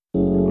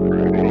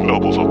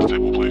clothes off the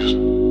table,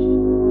 please.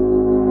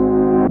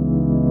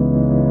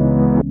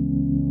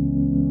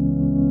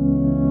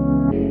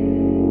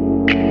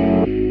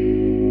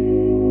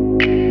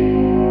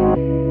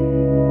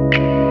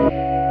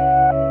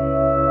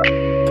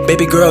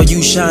 Baby girl,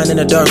 you shine in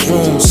a dark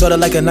room, sorta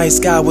like a night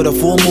sky with a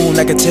full moon.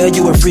 I can tell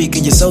you a freak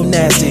and you're so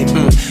nasty.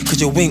 Could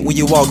you wink when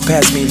you walk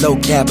past me? Low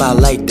cap, I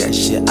like that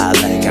shit. I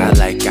like.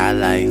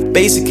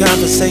 Basic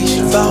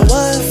conversation about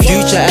what?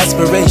 Future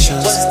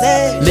aspirations,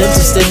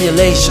 mental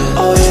stimulation.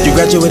 You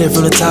graduated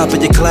from the top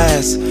of your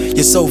class.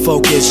 You're so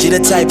focused. You're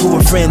the type who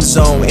a friend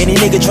zone. Any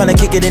nigga tryna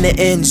kick it in the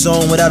end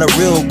zone without a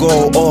real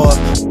goal or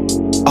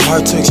a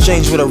heart to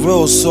exchange with a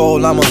real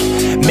soul. I'm a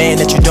man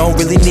that you don't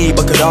really need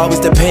but could always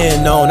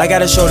depend on. I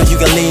got a shoulder you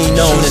can lean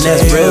on, and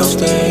that's real.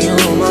 Stay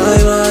on my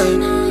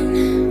mind.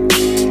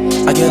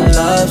 I get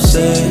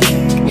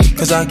lovesick,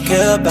 cause I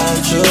care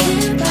about you.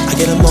 I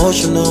get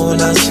emotional when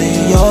I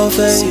see your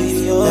face.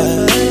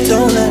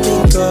 Don't let me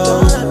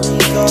go,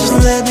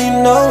 just let me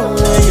know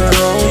when you're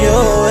on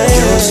your way.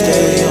 You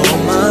stay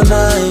on my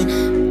mind.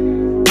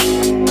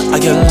 I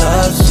get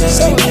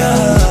lovesick,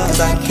 cause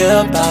I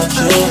care about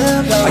you.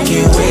 I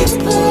can't wait to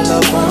pull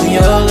up on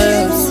your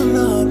lips.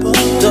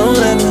 Don't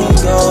let me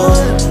go,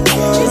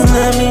 just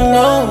let me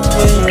know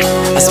when you're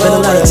on your way. I spend a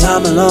lot of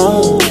time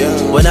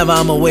alone, whenever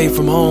I'm away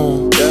from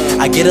home.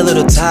 I get a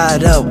little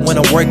tied up when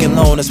I'm working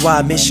alone, that's why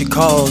I miss your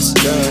calls.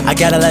 I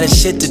got a lot of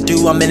shit to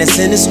do, I'm in this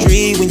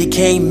industry when you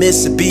can't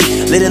miss a beat.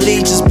 Literally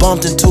just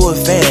bumped into a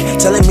fan,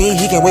 telling me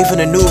he can't wait for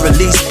the new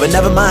release. But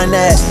never mind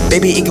that,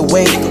 baby it can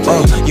wait.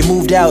 You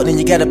moved out and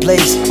you got a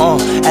place,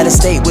 at a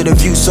state with a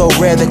view so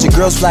rare that your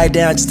girls fly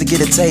down just to get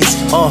a taste.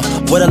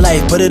 What a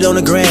life, put it on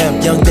the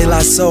gram. Young De La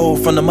Soul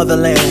from the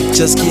motherland.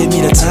 Just give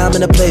me the time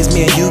and the place,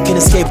 me and you can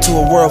escape to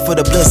a world full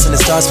of bliss. And it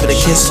starts with a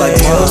kiss like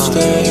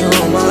Stay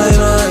on my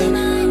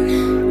mind.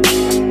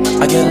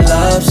 I get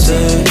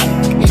lovesick,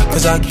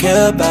 cause I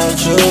care about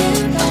you.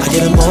 I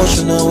get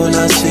emotional when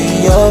I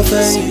see your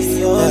face.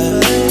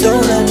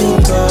 Don't let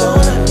me go,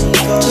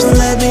 just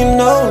let me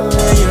know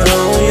when you're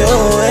on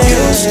your way.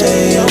 You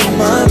stay on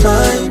my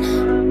mind.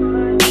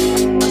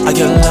 I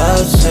get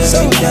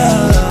lovesick,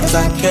 cause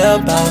I care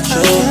about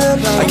you.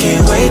 I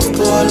can't wait to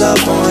pull up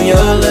on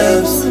your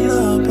lips.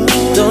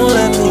 Don't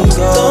let me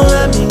go,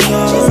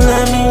 just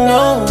let me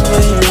know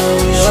when you're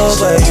on your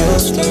way. You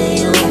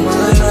stay on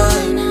my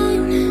mind.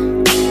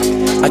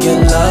 I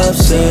get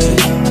lovesick,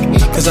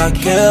 cause I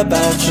care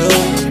about you.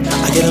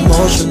 I get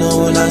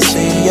emotional when I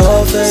see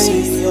your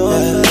face.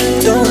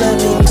 Don't let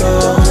me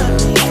go,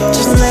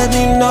 just let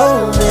me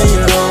know when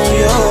you're on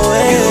your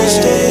way. You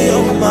stay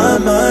on my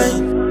mind.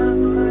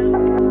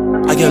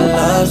 I get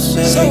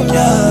lovesick,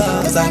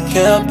 cause I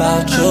care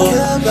about you.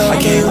 I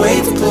can't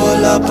wait to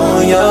pull up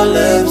on your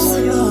lips.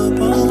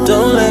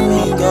 Don't let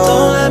me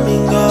go.